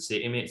mentors that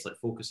say to me, it's like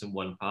focus on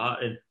one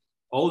part, and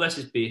all this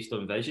is based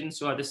on vision.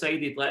 So I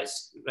decided,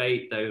 let's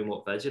write down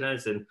what vision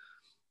is, and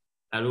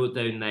I wrote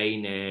down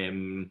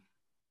nine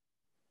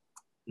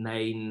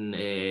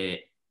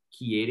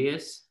key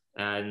areas,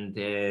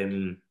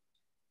 and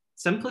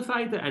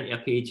simplified it into a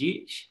page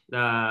each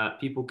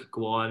that people could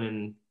go on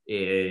and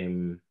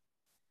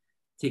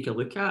take a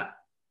look at,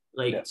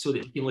 like, so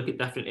that you can look at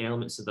different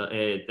elements of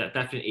the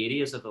different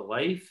areas of the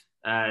life,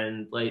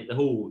 and like the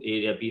whole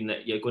area being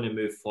that you're going to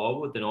move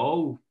forward in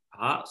all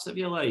parts of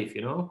your life,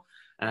 you know.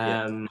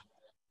 But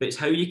it's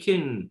how you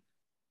can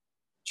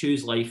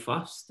choose life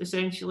first,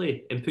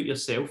 essentially, and put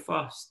yourself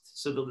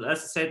first. So as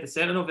I said, the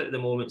center of it at the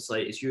moment is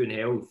like, it's you and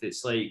health.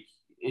 It's like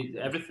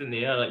everything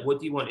there. Like, what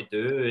do you want to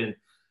do?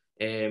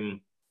 And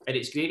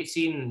it's great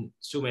seeing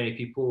so many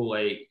people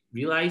like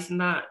realizing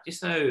that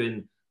just now,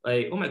 and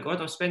like, oh my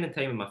God, I'm spending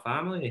time with my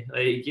family.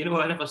 Like, you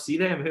know, I never see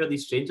them. Who are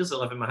these strangers that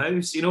live in my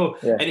house? You know,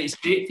 and it's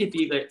great to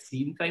be like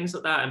seeing things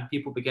like that, and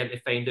people begin to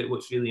find out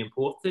what's really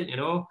important, you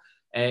know.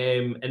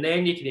 And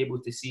then you can able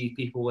to see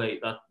people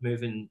like that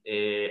moving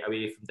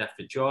away from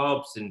different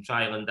jobs and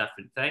trialing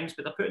different things,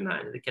 but they're putting that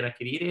into the kind of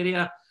career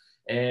area,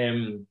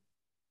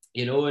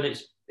 you know. And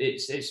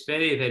it's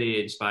very,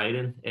 very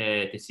inspiring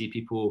to see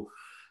people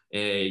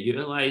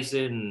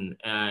utilising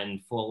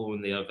and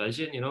following their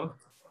vision, you know.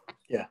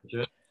 Yeah.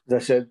 Sure. As I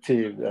said to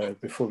you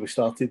before we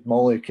started, my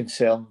only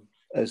concern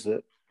is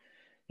that,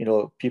 you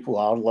know, people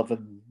are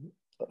living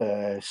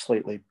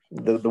slightly,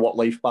 the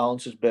work-life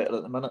balance is better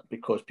at the minute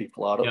because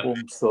people are at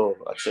home. So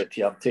I said to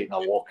you, I'm taking a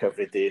walk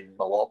every day, and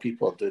a lot of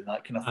people are doing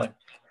that kind of thing.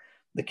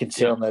 The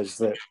concern is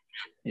that,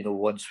 you know,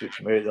 once we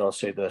come out the other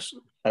side of this,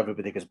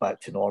 everybody goes back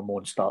to normal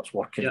and starts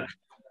working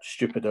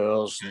stupid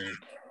hours, and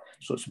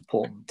so it's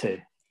important to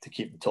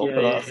keep on top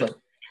of that, I think.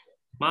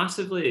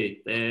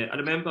 Massively. I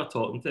remember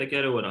talking to a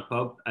girl in a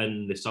pub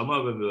in the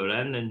summer when we were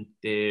in,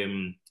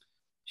 and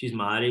she's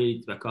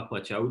married with a couple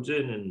of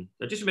children, and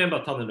I just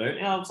remember turning around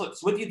to her. I was like,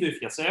 so what do you do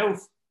for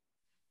yourself?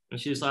 And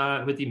she was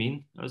like, what do you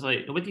mean? I was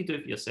like, what do you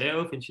do for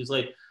yourself? And she's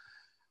like,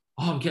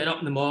 oh, I'm getting up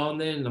in the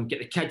morning, I'm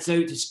getting the kids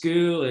out to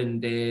school,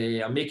 and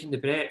I'm making the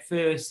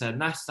breakfast,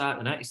 and this, that,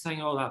 the next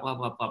thing, all that, blah,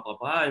 blah, blah, blah,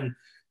 blah. And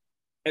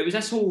it was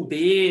this whole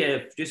day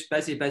of just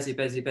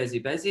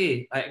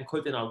busy, like,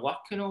 including her work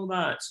and all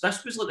that. So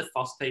this was like the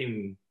first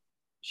time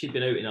she'd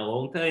been out in a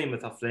long time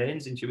with her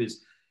friends, and she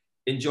was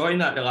enjoying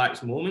that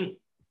relaxed moment.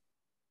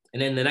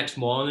 And then the next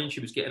morning,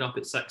 she was getting up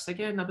at 6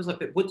 again. I was like,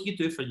 but what do you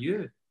do for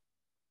you?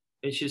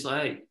 And she's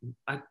like,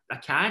 I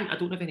can't. I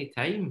don't have any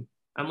time.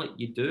 I'm like,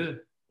 you do.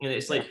 And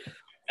it's like,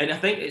 and I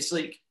think it's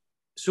like,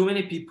 so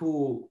many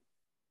people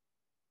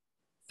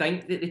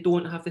think that they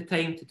don't have the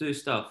time to do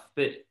stuff,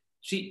 but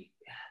treat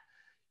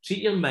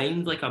your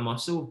mind like a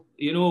muscle,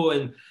 you know.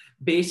 And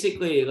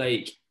basically,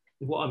 like,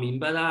 what I mean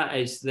by that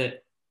is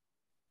that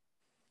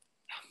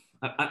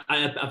I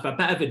have a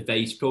bit of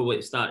advice probably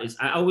to start. Is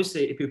I always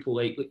say to people,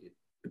 like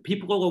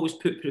people will always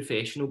put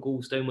professional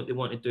goals down, what they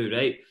want to do,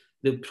 right?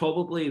 They're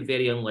probably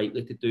very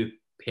unlikely to do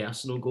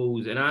personal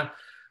goals. And I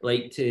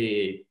like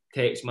to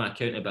text my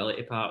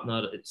accountability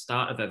partner at the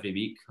start of every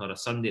week or a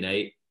Sunday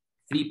night,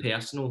 3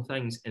 personal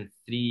things and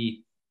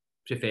 3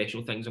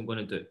 professional things I'm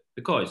going to do,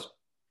 because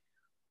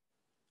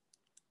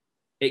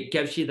it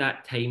gives you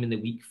that time in the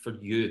week for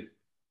you.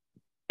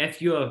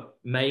 If your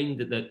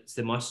mind, that's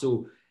the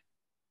muscle,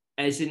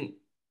 isn't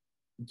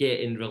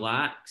getting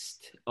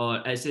relaxed,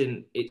 or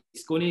isn't,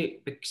 it's going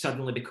to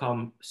suddenly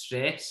become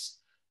stress.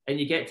 And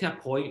you get to a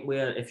point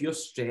where if you're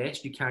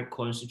stressed, you can't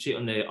concentrate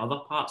on the other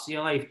parts of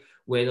your life,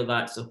 whether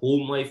that's the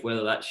home life,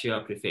 whether that's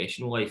your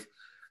professional life.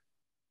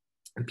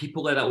 And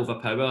people let it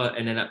overpower,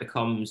 and then it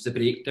becomes the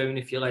breakdown,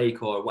 if you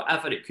like, or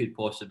whatever it could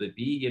possibly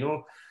be, you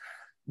know.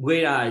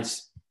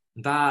 Whereas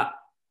that,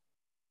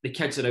 the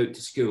kids are out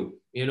to school,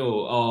 you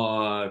know,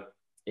 or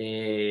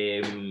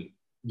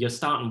you're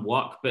starting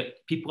work, but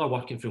people are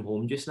working from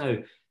home just now.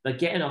 They're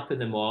getting up in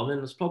the morning.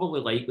 There's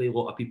probably likely a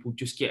lot of people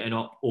just getting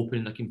up,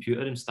 opening their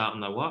computer and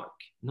starting their work.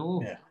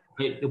 No,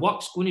 the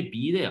work's going to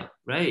be there,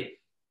 right?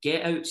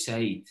 Get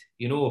outside,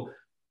 you know,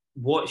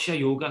 watch a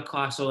yoga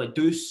class, or like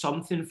do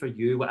something for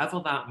you,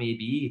 whatever that may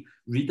be.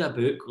 Read a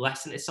book,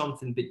 listen to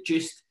something, but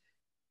just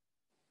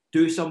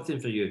do something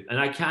for you. And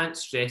I can't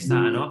stress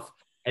that enough.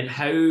 And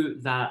how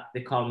that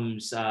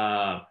becomes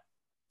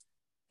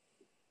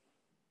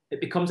it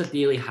becomes a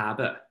daily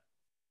habit,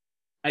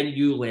 and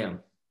you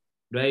learn,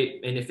 right?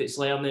 And if it's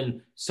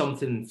learning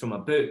something from a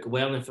book,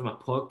 learning from a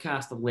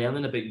podcast, or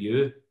learning about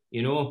you,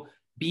 you know,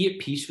 be at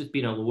peace with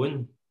being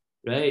alone,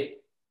 right?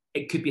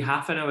 It could be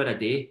half an hour a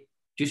day.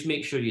 Just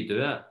make sure you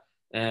do it.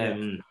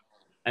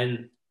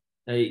 And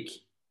like,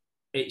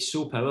 it's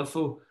so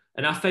powerful.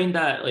 And I find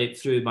that, like,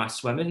 through my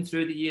swimming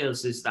through the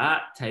years, is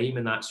that time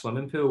in that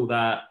swimming pool,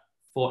 that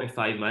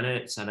 45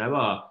 minutes, an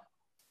hour,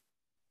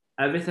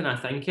 everything I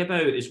think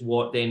about is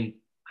what then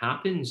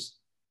happens.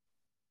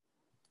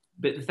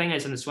 But the thing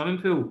is, in the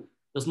swimming pool,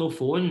 there's no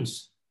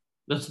phones,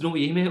 there's no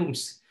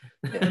emails,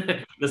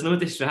 there's no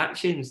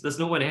distractions, there's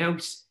no one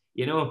else.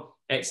 You know,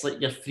 it's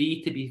like you're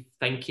free to be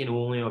thinking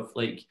only of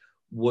like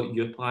what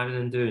you're planning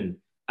on doing.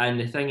 And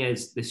the thing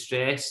is, the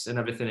stress and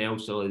everything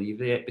else will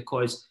alleviate,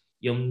 because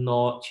you're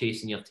not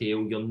chasing your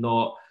tail. You're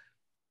not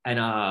in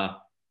a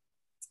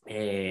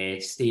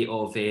state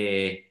of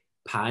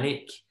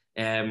panic.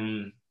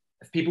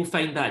 If people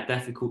find that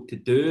difficult to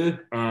do,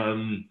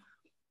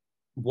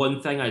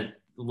 one thing I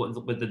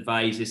would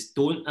advise is,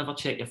 don't ever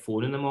check your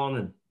phone in the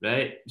morning,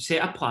 right?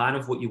 Set a plan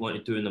of what you want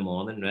to do in the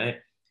morning, right?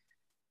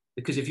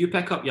 Because if you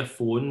pick up your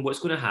phone, what's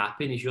going to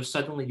happen is you're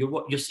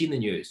seeing the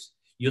news,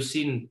 you're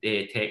seeing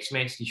text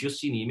messages, you're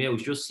seeing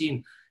emails, you're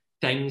seeing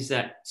things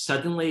that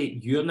suddenly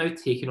you're now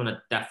taking on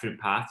a different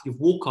path. You've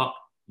woke up,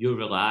 you're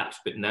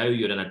relaxed, but now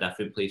you're in a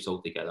different place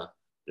altogether,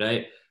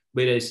 right?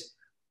 Whereas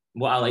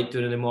what I like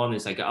doing in the morning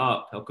is I get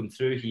up, I'll come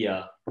through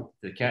here to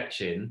the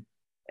kitchen,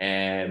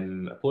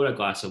 pour a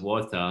glass of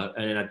water,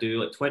 and then I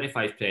do like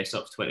 25 press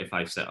ups,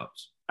 25 sit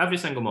ups every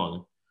single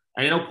morning.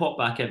 And then I'll pop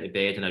back into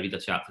bed and I read a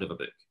chapter of a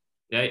book,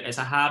 right? It's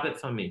a habit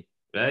for me,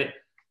 right?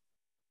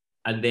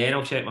 And then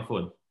I'll check my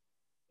phone,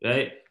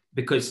 right?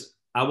 Because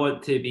I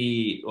want to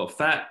be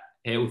fit,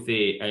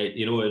 healthy,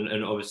 you know,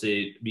 and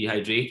obviously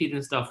rehydrated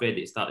and stuff,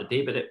 ready to start the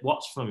day, but it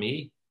works for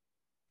me,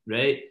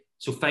 right?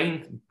 So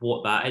find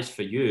what that is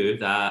for you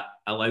that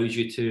allows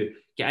you to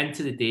get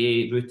into the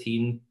day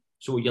routine,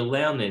 So you're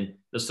learning.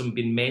 There's some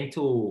been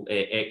mental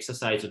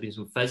exercise. There's been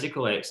some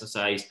physical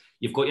exercise.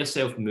 You've got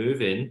yourself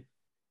moving,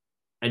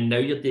 and now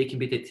your day can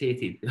be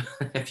dictated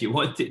if you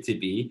want it to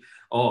be,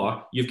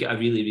 or you've got a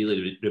really,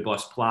 really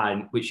robust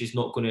plan, which is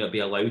not going to be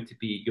allowed to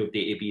be your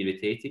day to be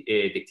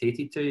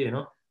dictated to. You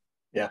know.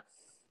 Yeah.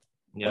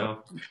 You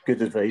know.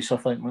 Good advice, I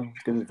think, man.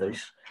 Good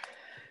advice.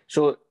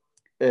 So,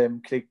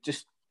 Craig,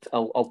 just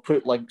I'll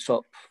put links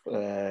up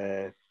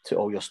to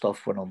all your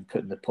stuff when I'm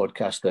putting the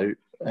podcast out.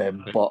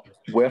 But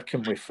where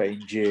can we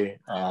find you?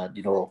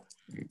 You know,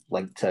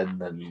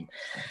 LinkedIn and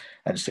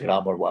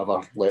Instagram or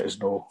whatever. Let us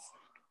know.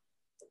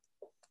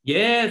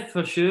 Yeah,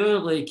 for sure.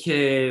 Like,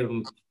 yeah.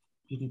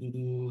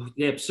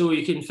 So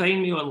you can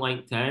find me on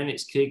LinkedIn.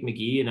 It's Craig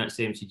McGee, and that's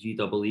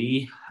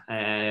McGee.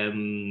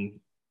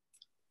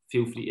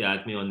 Feel free to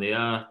add me on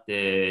there.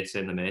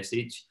 Send a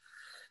message.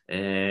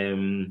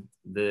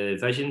 The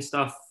vision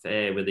stuff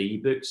with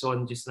the ebooks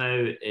on just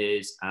now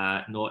is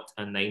at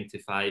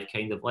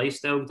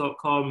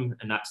nota9to5kindoflifestyle.com,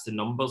 and that's the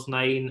numbers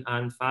 9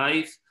 and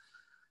 5.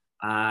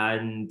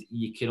 And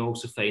you can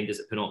also find us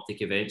at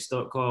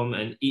panopticevents.com,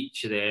 and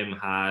each of them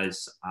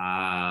has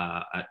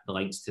the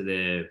links to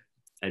the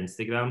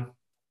Instagram.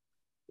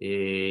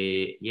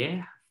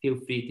 Yeah, feel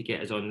free to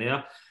get us on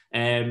there.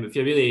 If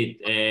you're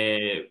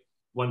really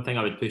one thing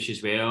I would push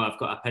as well, I've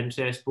got a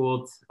Pinterest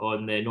board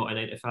on the Not a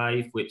 9 to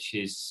 5, which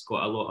has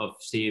got a lot of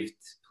saved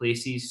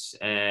places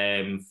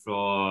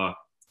for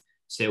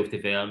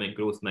self-development,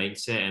 growth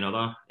mindset, and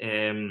other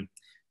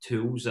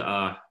tools that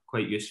are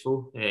quite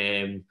useful.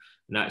 And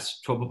that's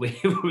probably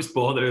what was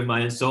bothering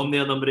my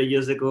insomnia a number of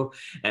years ago.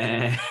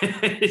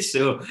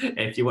 So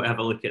if you want to have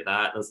a look at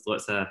that, there's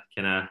lots of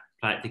kind of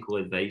practical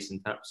advice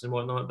and tips and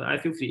whatnot. But I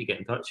feel free to get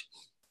in touch.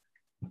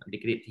 It'd be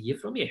great to hear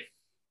from you.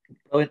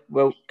 Brilliant.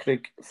 Well,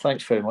 Craig,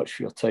 thanks very much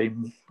for your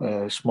time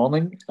this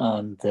morning,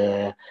 and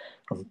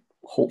I'm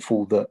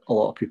hopeful that a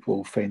lot of people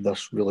will find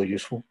this really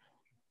useful.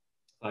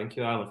 Thank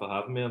you, Alan, for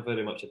having me. I'm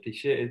very much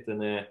appreciated,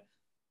 and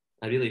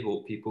I really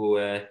hope people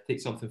take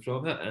something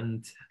from it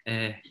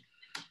and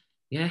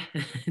yeah,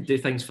 do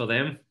things for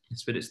them.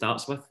 That's what it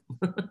starts with.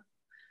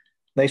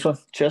 Nice one.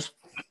 Cheers.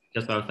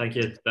 Cheers, pal. Thank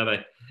you.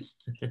 Bye-bye.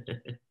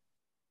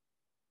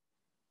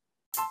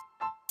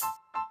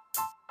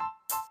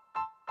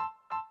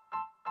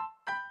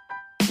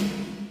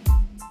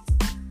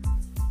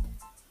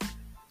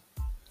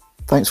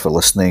 Thanks for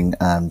listening,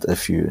 and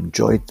if you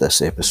enjoyed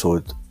this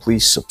episode,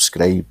 please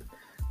subscribe,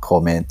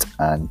 comment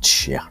and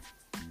share.